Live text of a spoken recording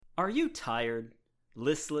Are you tired,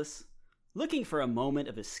 listless, looking for a moment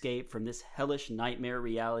of escape from this hellish nightmare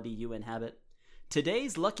reality you inhabit?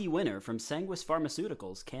 Today's lucky winner from Sanguis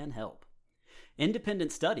Pharmaceuticals can help.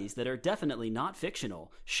 Independent studies that are definitely not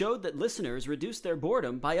fictional showed that listeners reduced their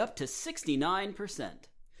boredom by up to 69%.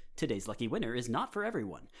 Today's lucky winner is not for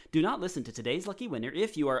everyone. Do not listen to Today's Lucky Winner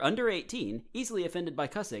if you are under 18, easily offended by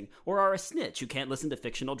cussing, or are a snitch who can't listen to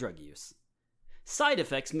fictional drug use. Side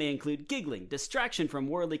effects may include giggling, distraction from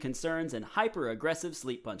worldly concerns, and hyper-aggressive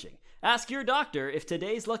sleep punching. Ask your doctor if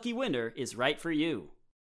Today's Lucky Winner is right for you.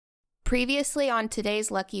 Previously on Today's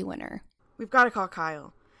Lucky Winner. We've got to call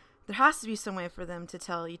Kyle. There has to be some way for them to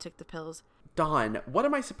tell you took the pills. Dawn, what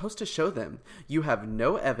am I supposed to show them? You have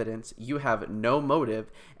no evidence, you have no motive,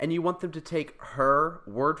 and you want them to take her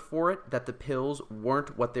word for it that the pills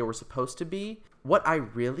weren't what they were supposed to be? What I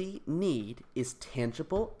really need is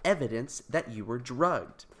tangible evidence that you were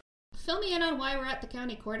drugged. Fill me in on why we're at the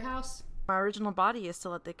county courthouse. My original body is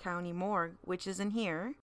still at the county morgue, which is in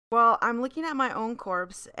here. While I'm looking at my own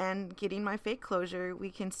corpse and getting my fake closure, we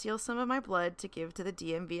can steal some of my blood to give to the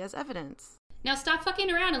DMV as evidence. Now stop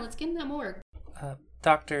fucking around and let's get in that morgue.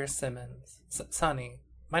 Dr. Simmons. Sonny.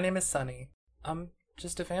 My name is Sonny. I'm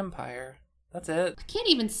just a vampire. That's it. I can't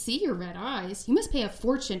even see your red eyes. You must pay a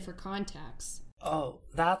fortune for contacts. Oh,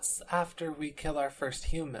 that's after we kill our first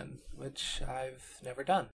human, which I've never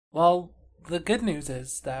done. Well, the good news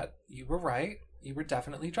is that you were right. You were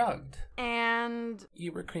definitely drugged. And...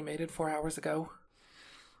 You were cremated 4 hours ago.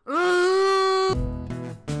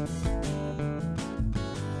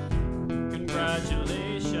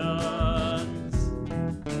 Congratulations,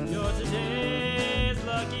 you're today's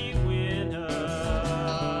lucky winner.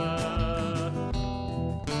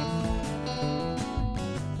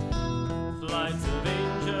 Flights of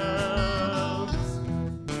angels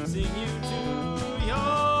sing you to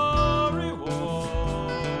your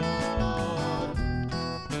reward.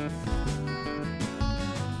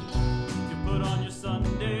 You put on your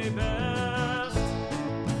Sunday best,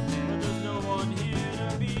 but there's no one here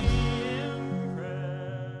to be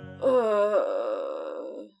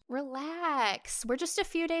Relax. We're just a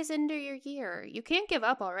few days into your year. You can't give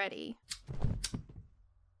up already.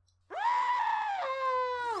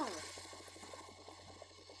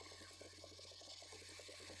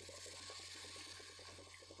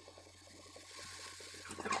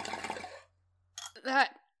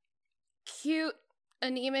 That cute,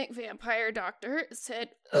 anemic vampire doctor said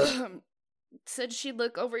she'd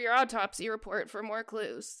look over your autopsy report for more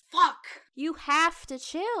clues. Fuck! You have to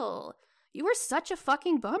chill. You are such a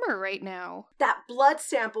fucking bummer right now. That blood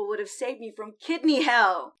sample would have saved me from kidney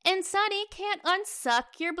hell. And Sonny can't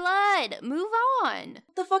unsuck your blood. Move on.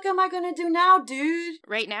 What the fuck am I gonna do now, dude?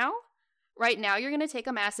 Right now? Right now you're gonna take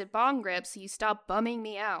a massive bong grip so you stop bumming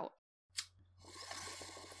me out.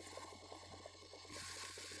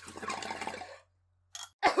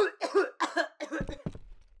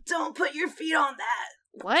 Don't put your feet on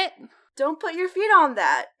that. What? Don't put your feet on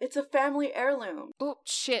that. It's a family heirloom. Oh,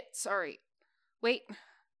 shit, sorry. Wait.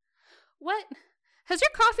 What? Has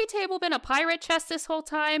your coffee table been a pirate chest this whole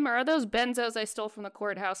time, or are those benzos I stole from the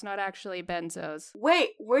courthouse not actually benzos?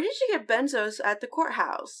 Wait, where did you get benzos at the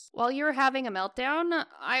courthouse? While you were having a meltdown,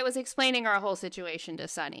 I was explaining our whole situation to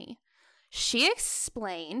Sunny. She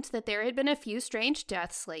explained that there had been a few strange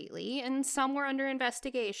deaths lately, and some were under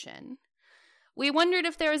investigation. We wondered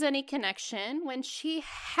if there was any connection when she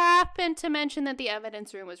happened to mention that the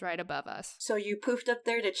evidence room was right above us. So you poofed up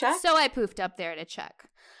there to check? So I poofed up there to check.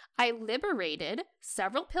 I liberated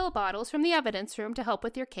several pill bottles from the evidence room to help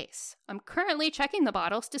with your case. I'm currently checking the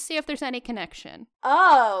bottles to see if there's any connection.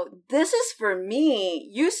 Oh, this is for me.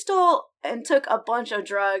 You stole and took a bunch of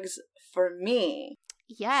drugs for me.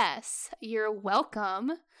 Yes, you're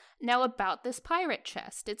welcome. Now about this pirate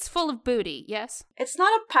chest. It's full of booty, yes? It's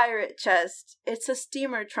not a pirate chest. It's a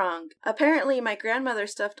steamer trunk. Apparently, my grandmother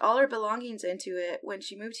stuffed all her belongings into it when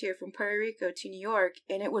she moved here from Puerto Rico to New York,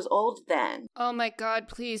 and it was old then. Oh my god,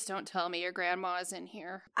 please don't tell me your grandma is in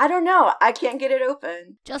here. I don't know. I can't get it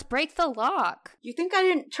open. Just break the lock. You think I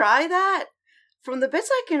didn't try that? From the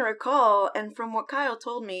bits I can recall, and from what Kyle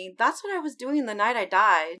told me, that's what I was doing the night I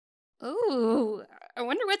died. Ooh, I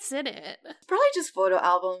wonder what's in it. It's probably just photo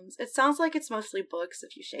albums. It sounds like it's mostly books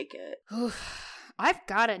if you shake it. I've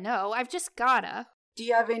gotta know. I've just gotta. Do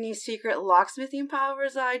you have any secret locksmithing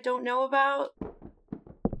powers I don't know about?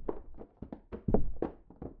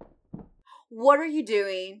 What are you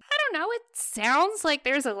doing? I don't know. It sounds like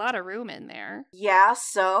there's a lot of room in there. Yeah,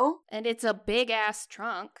 so? And it's a big-ass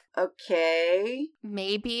trunk. Okay.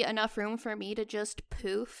 Maybe enough room for me to just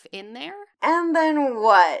poof in there? And then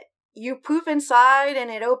what? You poof inside and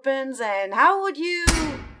it opens, and how would you...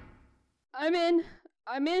 I'm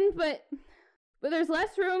in, but there's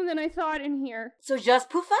less room than I thought in here. So just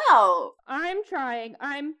poof out. I'm trying.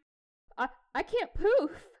 I can't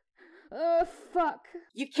poof. Oh, fuck.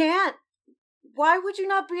 You can't? Why would you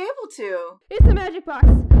not be able to? It's a magic box.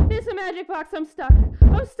 It's a magic box. I'm stuck.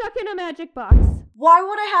 I'm stuck in a magic box. Why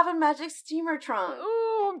would I have a magic steamer trunk?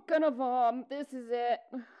 Oh, I'm gonna vom. This is it.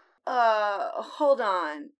 Hold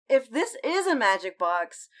on. If this is a magic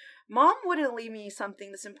box, Mom wouldn't leave me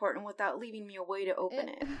something this important without leaving me a way to open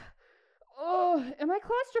it. Oh, am I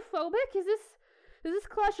claustrophobic? Is this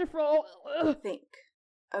claustrophobic? Think.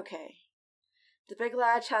 Okay. The big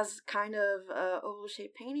latch has kind of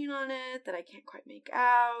oval-shaped painting on it that I can't quite make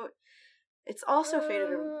out. It's also faded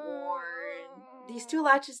and worn. These two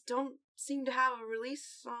latches don't seem to have a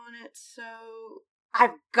release on it, so...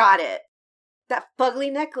 I've got it! That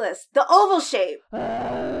fugly necklace! The oval shape!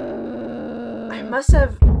 I must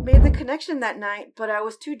have made the connection that night, but I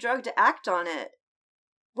was too drugged to act on it.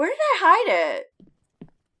 Where did I hide it?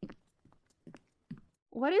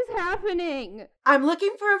 What is happening? I'm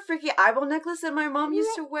looking for a freaky eyeball necklace that my mom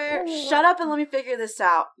used to wear. Shut up and let me figure this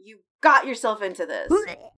out. You got yourself into this.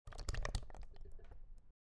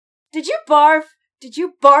 Did you barf? Did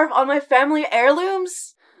you barf on my family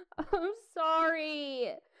heirlooms? I'm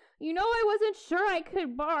sorry. You know I wasn't sure I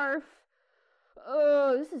could barf.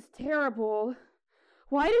 Oh, this is terrible.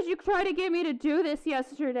 Why did you try to get me to do this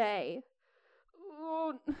yesterday?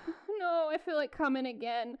 Oh, no, I feel like coming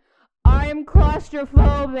again. I'm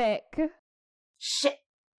claustrophobic. Shit.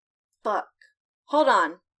 Fuck. Hold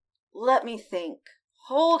on. Let me think.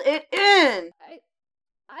 Hold it in!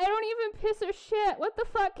 I don't even piss or shit. What the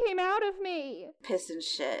fuck came out of me? Piss and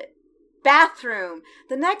shit. Bathroom.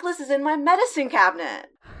 The necklace is in my medicine cabinet.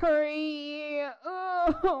 Hurry.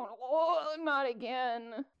 Oh, not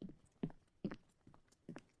again.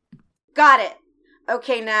 Got it.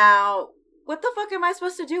 Okay, now, what the fuck am I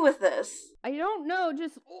supposed to do with this? I don't know,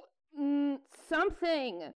 just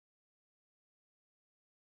something.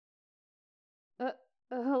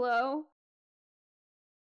 Hello?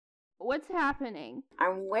 What's happening?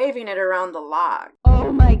 I'm waving it around the lock.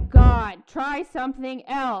 Oh my god, try something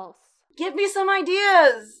else. Give me some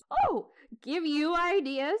ideas! Oh, give you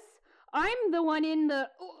ideas? I'm the one in the...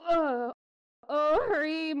 Oh,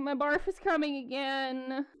 hurry, my barf is coming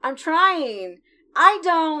again. I'm trying. I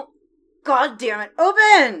don't... God damn it,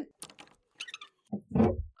 open!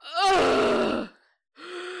 Ugh.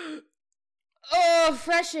 Oh,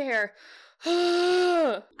 fresh air.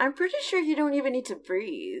 I'm pretty sure you don't even need to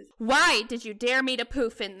breathe. Why did you dare me to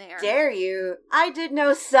poof in there? Dare you? I did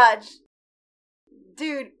no such.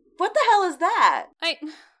 Dude, what the hell is that?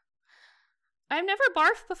 I've never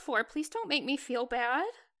barfed before. Please don't make me feel bad.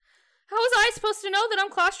 How was I supposed to know that I'm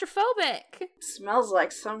claustrophobic? It smells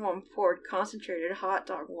like someone poured concentrated hot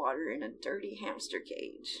dog water in a dirty hamster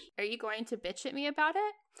cage. Are you going to bitch at me about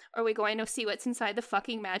it? Or are we going to see what's inside the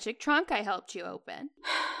fucking magic trunk I helped you open?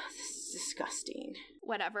 This is disgusting.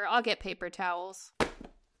 Whatever, I'll get paper towels.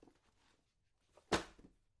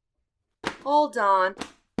 Hold on.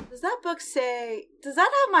 Does that book say... Does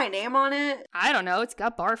that have my name on it? I don't know, it's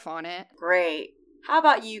got barf on it. Great. How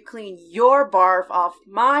about you clean your barf off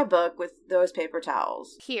my book with those paper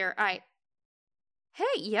towels? Here, Hey,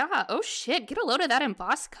 yeah, oh shit, get a load of that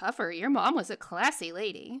embossed cover. Your mom was a classy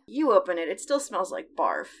lady. You open it, it still smells like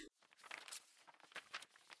barf.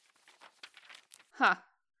 Huh.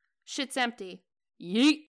 Shit's empty.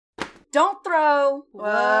 Yeet. Don't throw!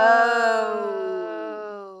 Whoa.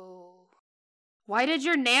 Why did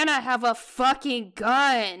your Nana have a fucking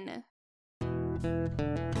gun?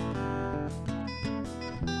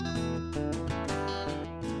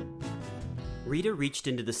 Rita reached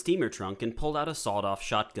into the steamer trunk and pulled out a sawed-off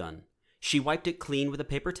shotgun. She wiped it clean with a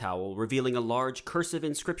paper towel, revealing a large cursive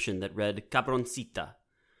inscription that read Cabroncita.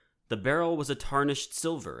 The barrel was a tarnished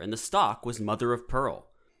silver, and the stock was mother of pearl.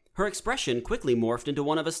 Her expression quickly morphed into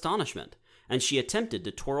one of astonishment, and she attempted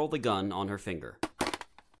to twirl the gun on her finger.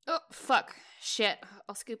 Oh, fuck. Shit.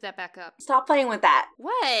 I'll scoop that back up. Stop playing with that.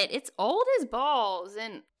 What? It's old as balls,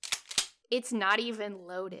 and it's not even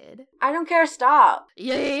loaded. I don't care, stop.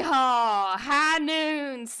 Yeehaw! High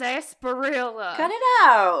noon, sarsaparilla. Cut it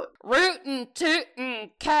out. Rootin'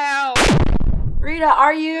 tootin' cow. Rita,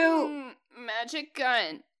 are you... Magic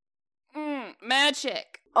gun.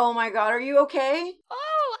 Magic. Oh my god, are you okay?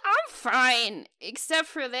 Oh, I'm fine. Except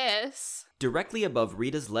for this. Directly above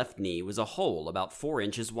Rita's left knee was a hole about 4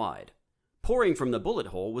 inches wide. Pouring from the bullet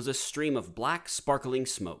hole was a stream of black, sparkling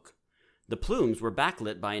smoke. The plumes were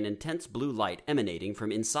backlit by an intense blue light emanating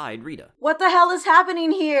from inside Rita. What the hell is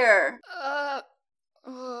happening here?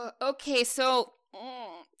 Okay, so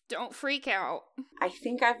don't freak out. I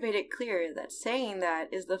think I've made it clear that saying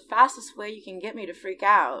that is the fastest way you can get me to freak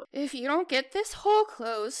out. If you don't get this hole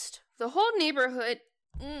closed, the whole neighborhood,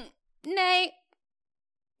 nay,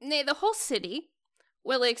 the whole city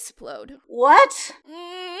will explode. What?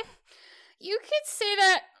 You could say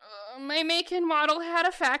that my make and model had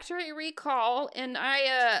a factory recall, and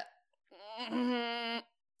I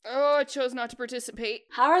chose not to participate.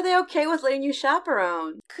 How are they okay with letting you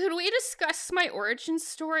chaperone? Could we discuss my origin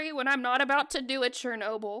story when I'm not about to do a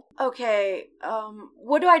Chernobyl? Okay,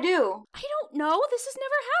 what do I do? I don't know. This has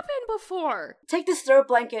never happened before. Take this throat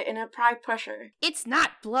blanket and apply pressure. It's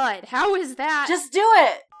not blood. How is that? Just do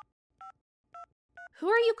it! Who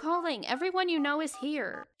are you calling? Everyone you know is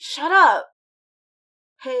here. Shut up!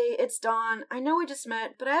 Hey, it's Dawn. I know we just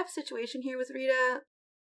met, but I have a situation here with Rita.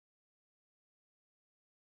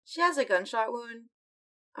 She has a gunshot wound.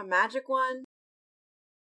 A magic one.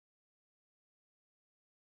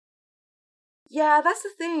 Yeah, that's the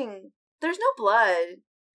thing. There's no blood.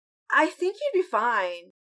 I think you'd be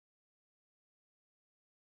fine.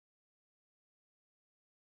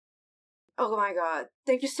 Oh my god.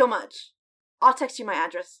 Thank you so much. I'll text you my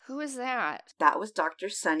address. Who is that? That was Dr.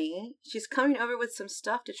 Sunny. She's coming over with some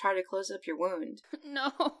stuff to try to close up your wound.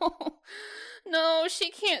 No. No,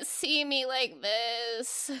 she can't see me like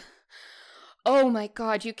this. Oh my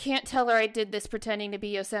god, you can't tell her I did this pretending to be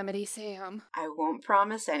Yosemite Sam. I won't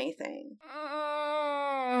promise anything.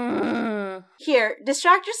 Here,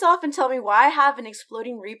 distract yourself and tell me why I have an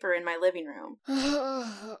exploding Reaper in my living room.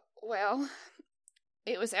 Well,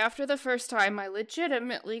 it was after the first time I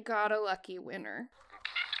legitimately got a lucky winner.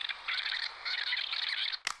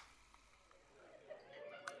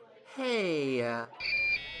 Hey,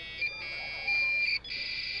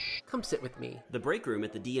 come sit with me. The break room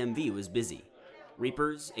at the DMV was busy.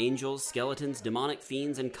 Reapers, angels, skeletons, demonic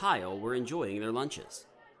fiends, and Kyle were enjoying their lunches.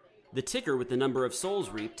 The ticker with the number of souls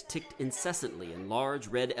reaped ticked incessantly in large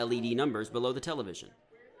red LED numbers below the television.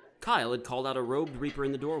 Kyle had called out a robed Reaper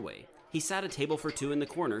in the doorway. He sat a table for two in the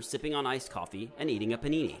corner, sipping on iced coffee and eating a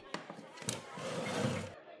panini.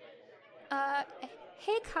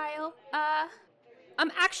 Hey Kyle,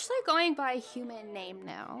 I'm actually going by a human name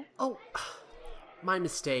now. Oh, my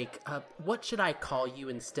mistake. What should I call you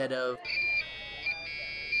instead of...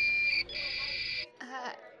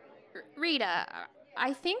 Rita.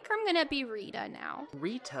 I think I'm gonna be Rita now.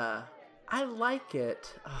 Rita? I like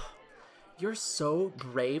it. You're so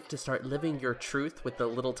brave to start living your truth with the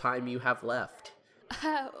little time you have left.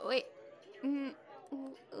 Wait.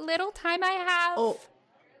 Little time I have?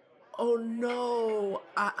 Oh no.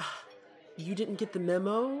 You didn't get the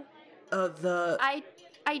memo? I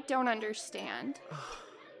don't understand.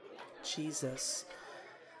 Jesus.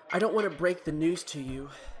 I don't want to break the news to you.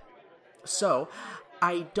 So,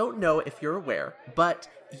 I don't know if you're aware, but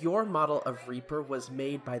your model of Reaper was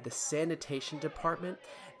made by the sanitation department.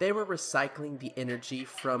 They were recycling the energy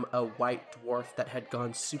from a white dwarf that had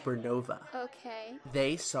gone supernova. Okay.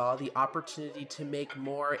 They saw the opportunity to make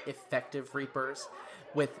more effective Reapers.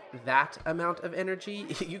 With that amount of energy,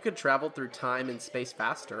 you could travel through time and space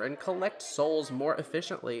faster and collect souls more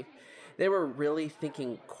efficiently. They were really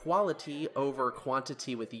thinking quality over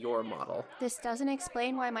quantity with your model. This doesn't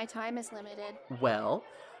explain why my time is limited. Well,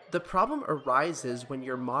 the problem arises when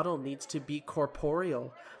your model needs to be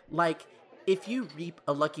corporeal. Like, if you reap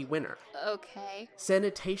a lucky winner. Okay.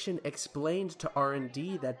 Sanitation explained to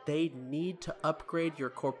R&D that they need to upgrade your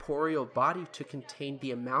corporeal body to contain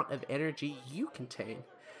the amount of energy you contain.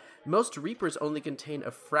 Most Reapers only contain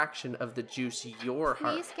a fraction of the juice your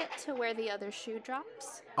heart. Please get to where the other shoe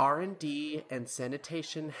drops. R&D and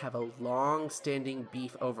sanitation have a long-standing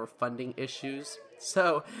beef over funding issues,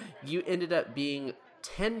 so you ended up being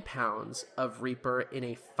 10 pounds of Reaper in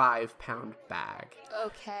a 5-pound bag.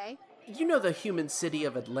 Okay. You know the human city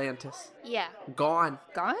of Atlantis? Yeah. Gone.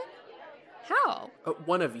 Gone? How?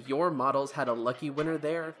 One of your models had a lucky winner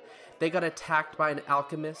there. They got attacked by an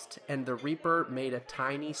alchemist, and the Reaper made a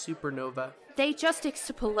tiny supernova. They just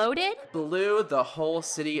exploded? Blew the whole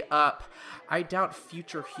city up. I doubt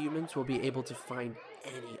future humans will be able to find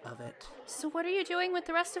any of it. So what are you doing with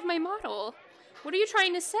the rest of my model? What are you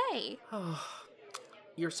trying to say?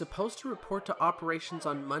 You're supposed to report to operations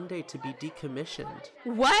on Monday to be decommissioned.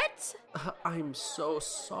 What? I'm so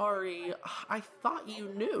sorry. I thought you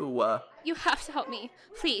knew. You have to help me,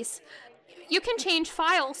 please. You can change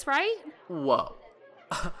files, right? Whoa.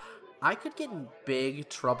 I could get in big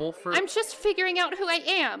trouble for... I'm just figuring out who I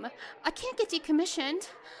am. I can't get decommissioned.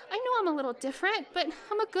 I know I'm a little different, but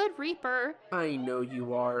I'm a good Reaper. I know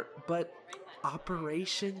you are, but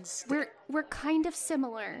operations... We're kind of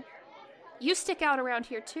similar. You stick out around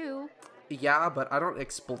here, too. Yeah, but I don't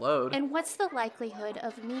explode. And what's the likelihood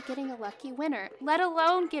of me getting a lucky winner, let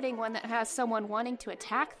alone getting one that has someone wanting to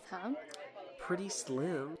attack them? Pretty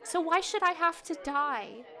slim. So why should I have to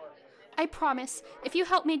die? I promise, if you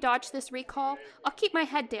help me dodge this recall, I'll keep my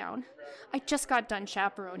head down. I just got done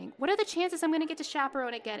chaperoning. What are the chances I'm going to get to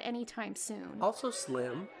chaperone again anytime soon? Also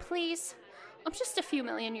slim. Please. I'm just a few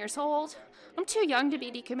million years old. I'm too young to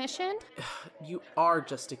be decommissioned. You are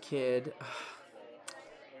just a kid.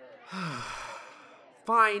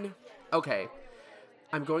 Fine. Okay.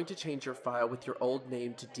 I'm going to change your file with your old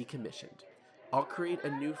name to decommissioned. I'll create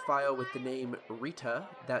a new file with the name Rita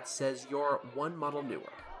that says you're one model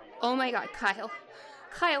newer. Oh my god, Kyle.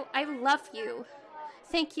 Kyle, I love you.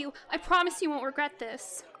 Thank you. I promise you won't regret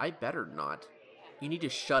this. I better not. You need to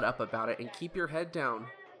shut up about it and keep your head down.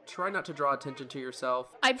 Try not to draw attention to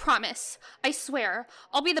yourself. I promise. I swear.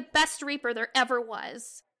 I'll be the best Reaper there ever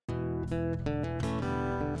was.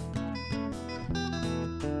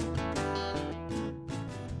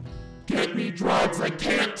 Get me drugs, I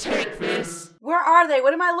can't take this! Where are they?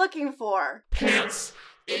 What am I looking for? Pants!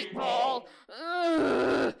 8-ball!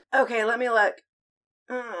 Ugh. Okay, let me look.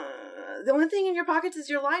 The only thing in your pockets is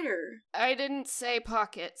your lighter. I didn't say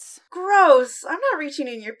pockets. Gross! I'm not reaching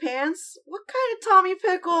in your pants. What kind of Tommy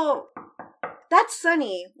Pickle? That's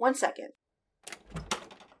Sunny. 1 second.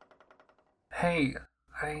 Hey,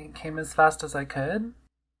 I came as fast as I could.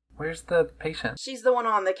 Where's the patient? She's the one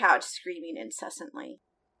on the couch screaming incessantly.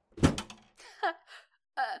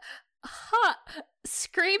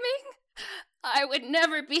 Screaming? I would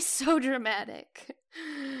never be so dramatic.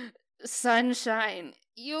 Sunshine,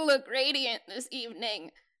 you look radiant this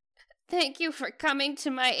evening. Thank you for coming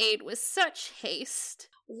to my aid with such haste.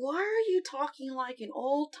 Why are you talking like an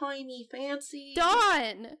old-timey fancy...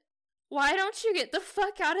 Dawn! Why don't you get the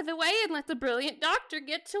fuck out of the way and let the brilliant doctor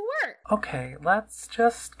get to work? Okay, let's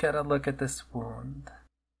just get a look at this wound.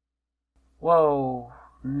 Whoa,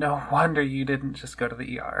 no wonder you didn't just go to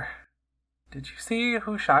the ER. Did you see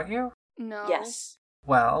who shot you? No. Yes.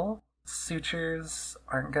 Well, sutures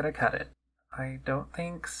aren't gonna cut it. I don't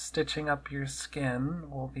think stitching up your skin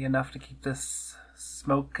will be enough to keep this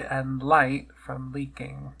smoke and light from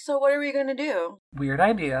leaking. So what are we gonna do? Weird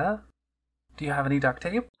idea. Do you have any duct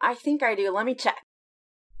tape? I think I do. Let me check.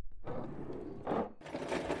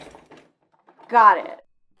 Got it.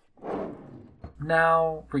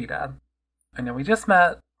 Now, Rita, I know we just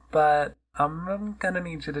met, but I'm gonna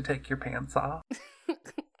need you to take your pants off.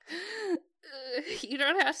 You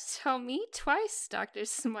don't have to tell me twice, Dr.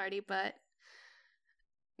 Smarty Butt.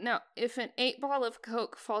 Now, if an 8-ball of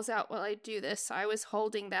Coke falls out while I do this, I was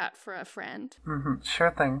holding that for a friend.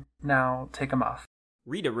 Sure thing. Now, take them off.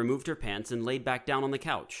 Rita removed her pants and laid back down on the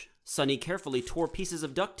couch. Sunny carefully tore pieces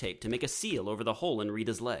of duct tape to make a seal over the hole in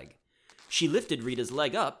Rita's leg. She lifted Rita's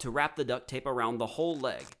leg up to wrap the duct tape around the whole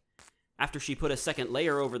leg. After she put a second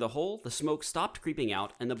layer over the hole, the smoke stopped creeping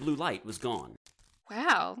out and the blue light was gone.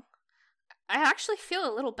 Wow. I actually feel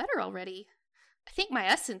a little better already. I think my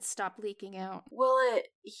essence stopped leaking out. Will it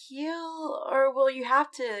heal, or will you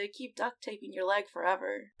have to keep duct taping your leg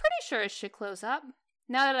forever? Pretty sure it should close up.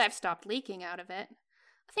 Now that I've stopped leaking out of it,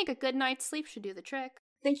 I think a good night's sleep should do the trick.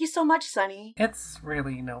 Thank you so much, Sunny. It's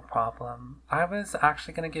really no problem. I was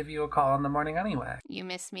actually going to give you a call in the morning anyway. You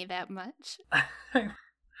miss me that much?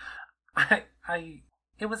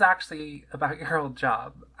 It was actually about your old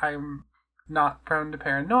job. I'm not prone to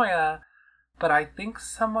paranoia, but I think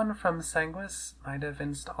someone from Sanguis might have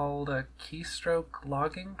installed a keystroke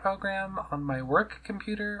logging program on my work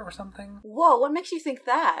computer or something. Whoa, what makes you think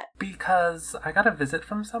that? Because I got a visit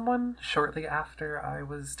from someone shortly after I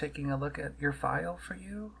was taking a look at your file for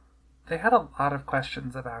you. They had a lot of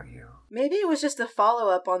questions about you. Maybe it was just a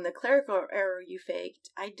follow-up on the clerical error you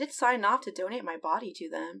faked. I did sign off to donate my body to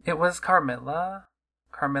them. It was Carmilla.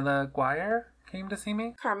 Carmilla Guire came to see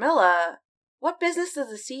me. Carmilla? What business does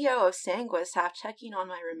the CEO of Sanguis have checking on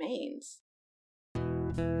my remains?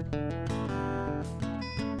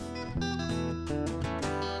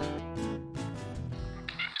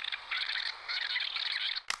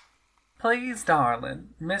 Please, darling,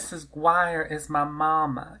 Mrs. Guire is my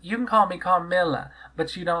mama. You can call me Carmilla,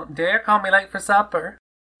 but you don't dare call me late for supper.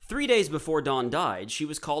 3 days before Dawn died, she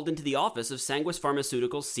was called into the office of Sanguis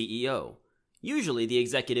Pharmaceuticals' CEO. Usually, the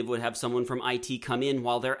executive would have someone from IT come in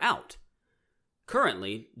while they're out.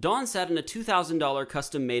 Currently, Dawn sat in a $2,000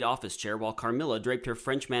 custom-made office chair while Carmilla draped her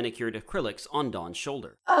French manicured acrylics on Dawn's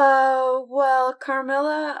shoulder. Well,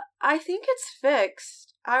 Carmilla, I think it's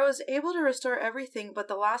fixed. I was able to restore everything but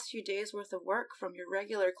the last few days' worth of work from your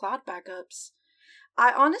regular cloud backups.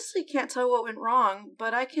 I honestly can't tell what went wrong,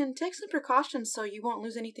 but I can take some precautions so you won't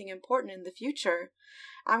lose anything important in the future.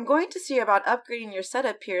 I'm going to see about upgrading your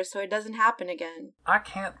setup here so it doesn't happen again. I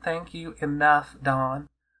can't thank you enough, Dawn.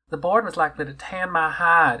 The board was likely to tan my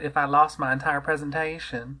hide if I lost my entire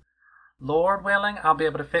presentation. Lord willing, I'll be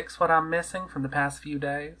able to fix what I'm missing from the past few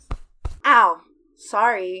days. Ow.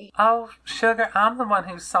 Sorry. Oh, Sugar, I'm the one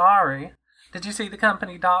who's sorry. Did you see the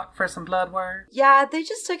company doc for some blood work? Yeah, they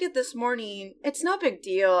just took it this morning. It's no big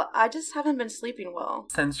deal. I just haven't been sleeping well.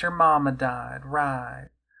 Since your mama died, right.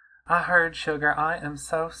 I heard, Sugar. I am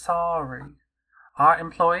so sorry. Our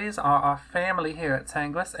employees are our family here at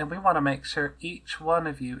Sanguis, and we want to make sure each one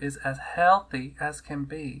of you is as healthy as can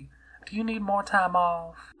be. Do you need more time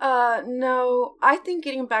off? No. I think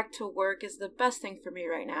getting back to work is the best thing for me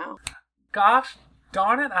right now. Gosh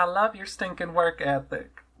darn it, I love your stinking work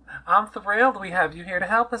ethic. I'm thrilled we have you here to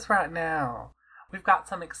help us right now. We've got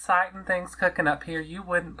some exciting things cooking up here. You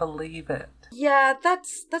wouldn't believe it. Yeah,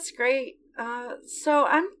 that's great. So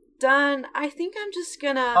I'm done. I think I'm just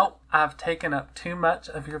gonna... Oh, I've taken up too much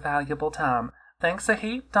of your valuable time. Thanks a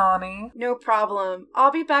heap, Donnie. No problem.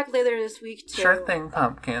 I'll be back later this week, too. Sure thing,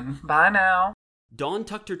 Pumpkin. Bye now. Dawn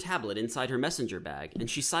tucked her tablet inside her messenger bag, and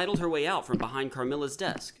she sidled her way out from behind Carmilla's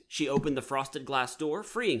desk. She opened the frosted glass door,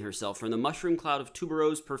 freeing herself from the mushroom cloud of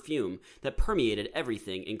tuberose perfume that permeated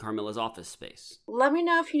everything in Carmilla's office space. Let me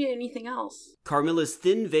know if you need anything else. Carmilla's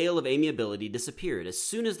thin veil of amiability disappeared as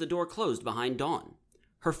soon as the door closed behind Dawn.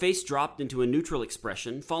 Her face dropped into a neutral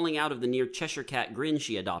expression, falling out of the near Cheshire Cat grin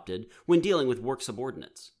she adopted when dealing with work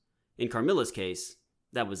subordinates. In Carmilla's case,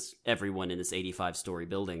 that was everyone in this 85-story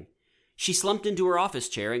building. She slumped into her office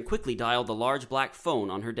chair and quickly dialed the large black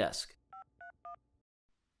phone on her desk.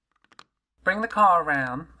 Bring the car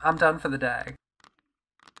around. I'm done for the day.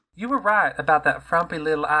 You were right about that frumpy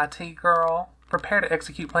little IT girl. Prepare to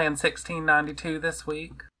execute Plan 1692 this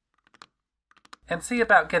week. And see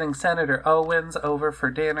about getting Senator Owens over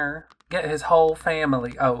for dinner. Get his whole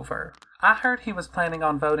family over. I heard he was planning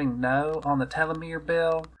on voting no on the telomere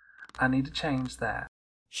bill. I need to change that.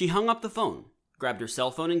 She hung up the phone, grabbed her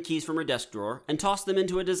cell phone and keys from her desk drawer, and tossed them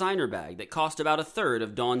into a designer bag that cost about a third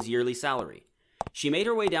of Dawn's yearly salary. She made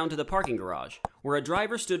her way down to the parking garage, where a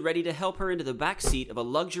driver stood ready to help her into the back seat of a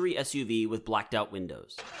luxury SUV with blacked-out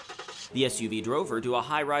windows. The SUV drove her to a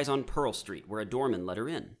high-rise on Pearl Street, where a doorman let her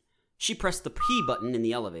in. She pressed the P button in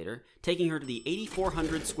the elevator, taking her to the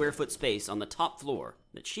 8,400-square-foot space on the top floor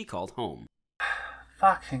that she called home.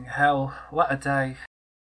 Fucking hell, what a day.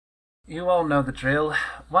 You all know the drill.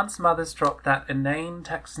 Once Mother's dropped that inane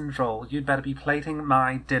Texan drawl, you'd better be plating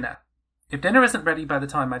my dinner. If dinner isn't ready by the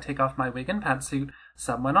time I take off my wig and pantsuit,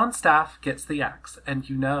 someone on staff gets the axe, and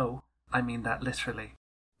you know I mean that literally.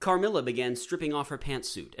 Carmilla began stripping off her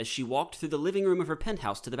pantsuit as she walked through the living room of her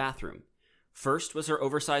penthouse to the bathroom. First was her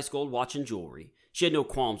oversized gold watch and jewelry. She had no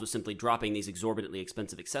qualms with simply dropping these exorbitantly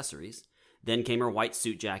expensive accessories. Then came her white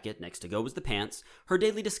suit jacket, next to go was the pants. Her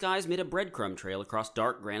daily disguise made a breadcrumb trail across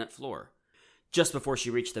dark granite floor. Just before she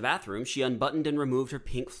reached the bathroom, she unbuttoned and removed her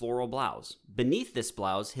pink floral blouse. Beneath this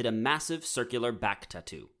blouse hid a massive circular back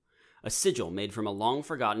tattoo, a sigil made from a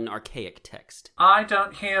long-forgotten archaic text. I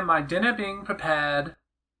don't hear my dinner being prepared.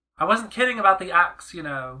 I wasn't kidding about the axe, you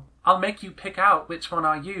know. I'll make you pick out which one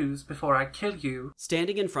I use before I kill you.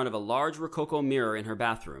 Standing in front of a large rococo mirror in her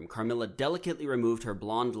bathroom, Carmilla delicately removed her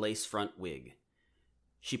blonde lace front wig.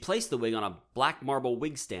 She placed the wig on a black marble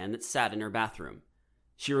wig stand that sat in her bathroom.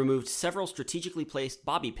 She removed several strategically placed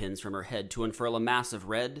bobby pins from her head to unfurl a mass of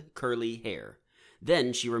red, curly hair.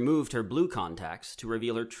 Then she removed her blue contacts to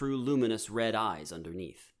reveal her true luminous red eyes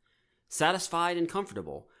underneath. Satisfied and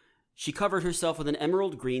comfortable, she covered herself with an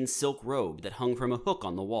emerald green silk robe that hung from a hook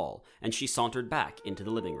on the wall, and she sauntered back into the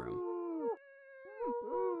living room.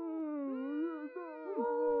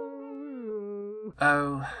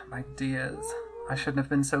 Oh, my dears, I shouldn't have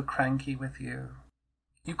been so cranky with you.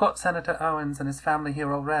 You've got Senator Owens and his family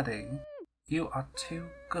here already. You are too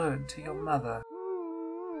good to your mother.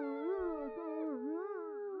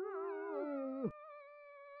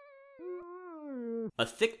 A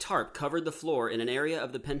thick tarp covered the floor in an area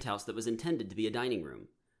of the penthouse that was intended to be a dining room.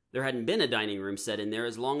 There hadn't been a dining room set in there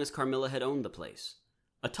as long as Carmilla had owned the place.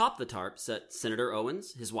 Atop the tarp sat Senator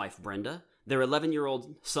Owens, his wife Brenda, their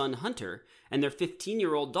 11-year-old son Hunter, and their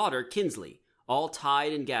 15-year-old daughter Kinsley, all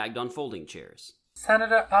tied and gagged on folding chairs.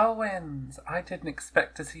 Senator Owens, I didn't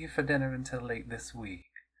expect to see you for dinner until late this week.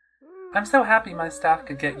 I'm so happy my staff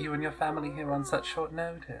could get you and your family here on such short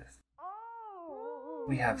notice.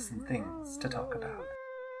 We have some things to talk about.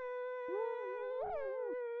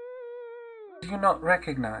 Do you not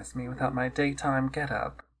recognize me without my daytime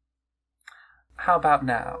get-up? How about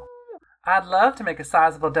now? I'd love to make a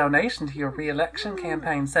sizable donation to your re-election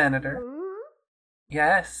campaign, Senator.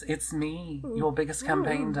 Yes, it's me, your biggest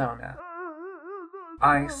campaign donor.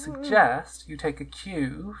 I suggest you take a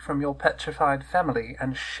cue from your petrified family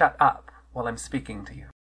and shut up while I'm speaking to you.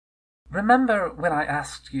 Remember when I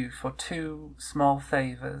asked you for 2 small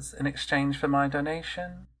favors in exchange for my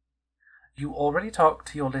donation? You already talked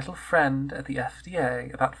to your little friend at the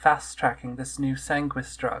FDA about fast-tracking this new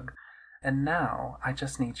Sanguis drug, and now I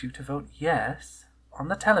just need you to vote yes on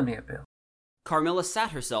the telomere bill. Carmilla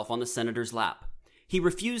sat herself on the senator's lap. He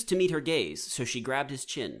refused to meet her gaze, so she grabbed his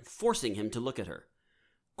chin, forcing him to look at her.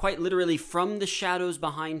 Quite literally, from the shadows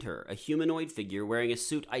behind her, a humanoid figure wearing a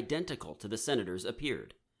suit identical to the senator's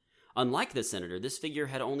appeared. Unlike the senator, this figure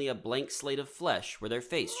had only a blank slate of flesh where their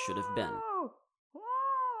face should have been.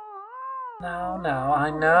 Now,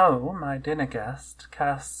 I know my dinner guest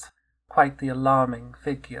casts quite the alarming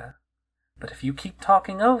figure. But if you keep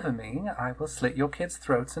talking over me, I will slit your kids'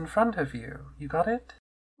 throats in front of you. You got it?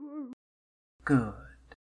 Good.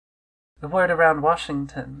 The word around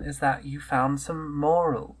Washington is that you found some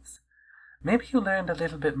morals. Maybe you learned a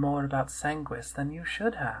little bit more about Sanguis than you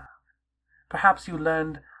should have. Perhaps you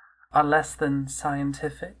learned our less than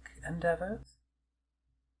scientific endeavors.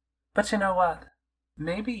 But you know what?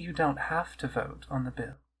 Maybe you don't have to vote on the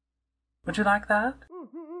bill. Would you like that?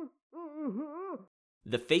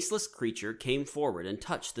 The faceless creature came forward and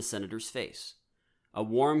touched the senator's face. A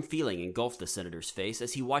warm feeling engulfed the senator's face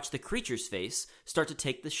as he watched the creature's face start to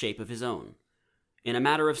take the shape of his own. In a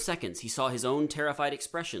matter of seconds, he saw his own terrified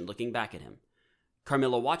expression looking back at him.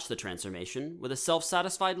 Carmilla watched the transformation with a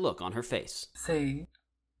self-satisfied look on her face. See,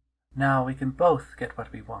 now we can both get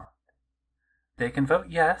what we want. They can vote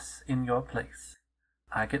yes in your place.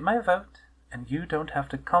 I get my vote, and you don't have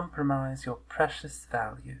to compromise your precious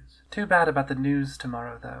values. Too bad about the news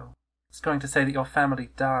tomorrow, though. It's going to say that your family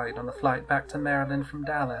died on the flight back to Maryland from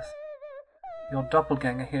Dallas. Your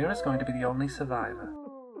doppelganger here is going to be the only survivor.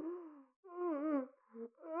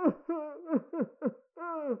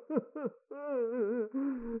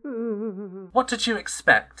 What did you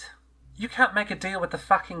expect? You can't make a deal with the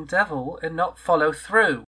fucking devil and not follow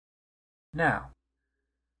through. Now,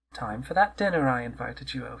 time for that dinner I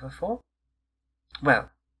invited you over for.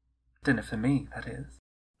 Well, dinner for me, that is.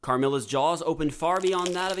 Carmilla's jaws opened far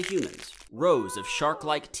beyond that of a human's. Rows of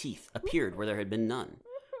shark-like teeth appeared where there had been none.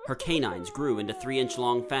 Her canines grew into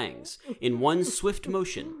 3-inch-long fangs. In one swift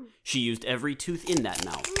motion, she used every tooth in that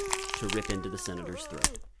mouth to rip into the senator's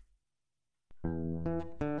throat.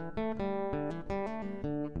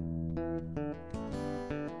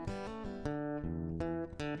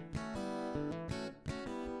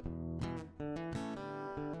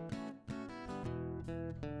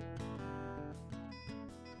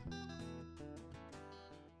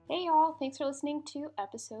 Hey y'all, thanks for listening to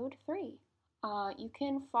episode 3. You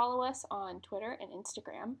can follow us on Twitter and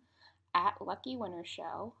Instagram at Lucky Winner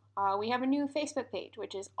Show. We have a new Facebook page,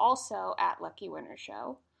 which is also at Lucky Winner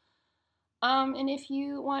Show. And if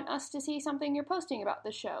you want us to see something you're posting about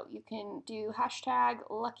the show, you can do hashtag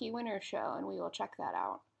Lucky Winner Show, and we will check that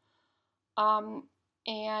out.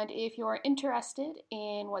 And if you're interested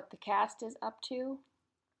in what the cast is up to,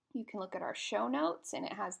 you can look at our show notes, and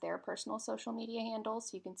it has their personal social media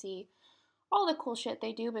handles, so you can see all the cool shit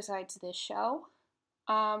they do besides this show.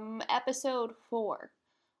 Episode 4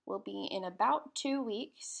 will be in about 2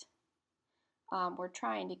 weeks. We're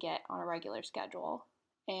trying to get on a regular schedule.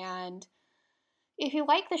 And if you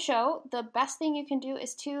like the show, the best thing you can do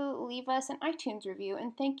is to leave us an iTunes review.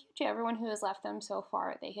 And thank you to everyone who has left them so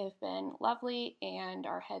far. They have been lovely, and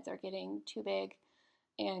our heads are getting too big,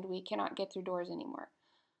 and we cannot get through doors anymore.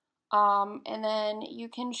 And then you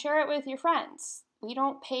can share it with your friends. We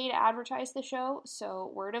don't pay to advertise the show, so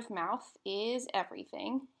word of mouth is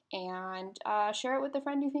everything. And share it with a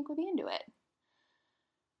friend you think would be into it.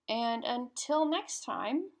 And until next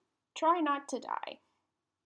time, try not to die.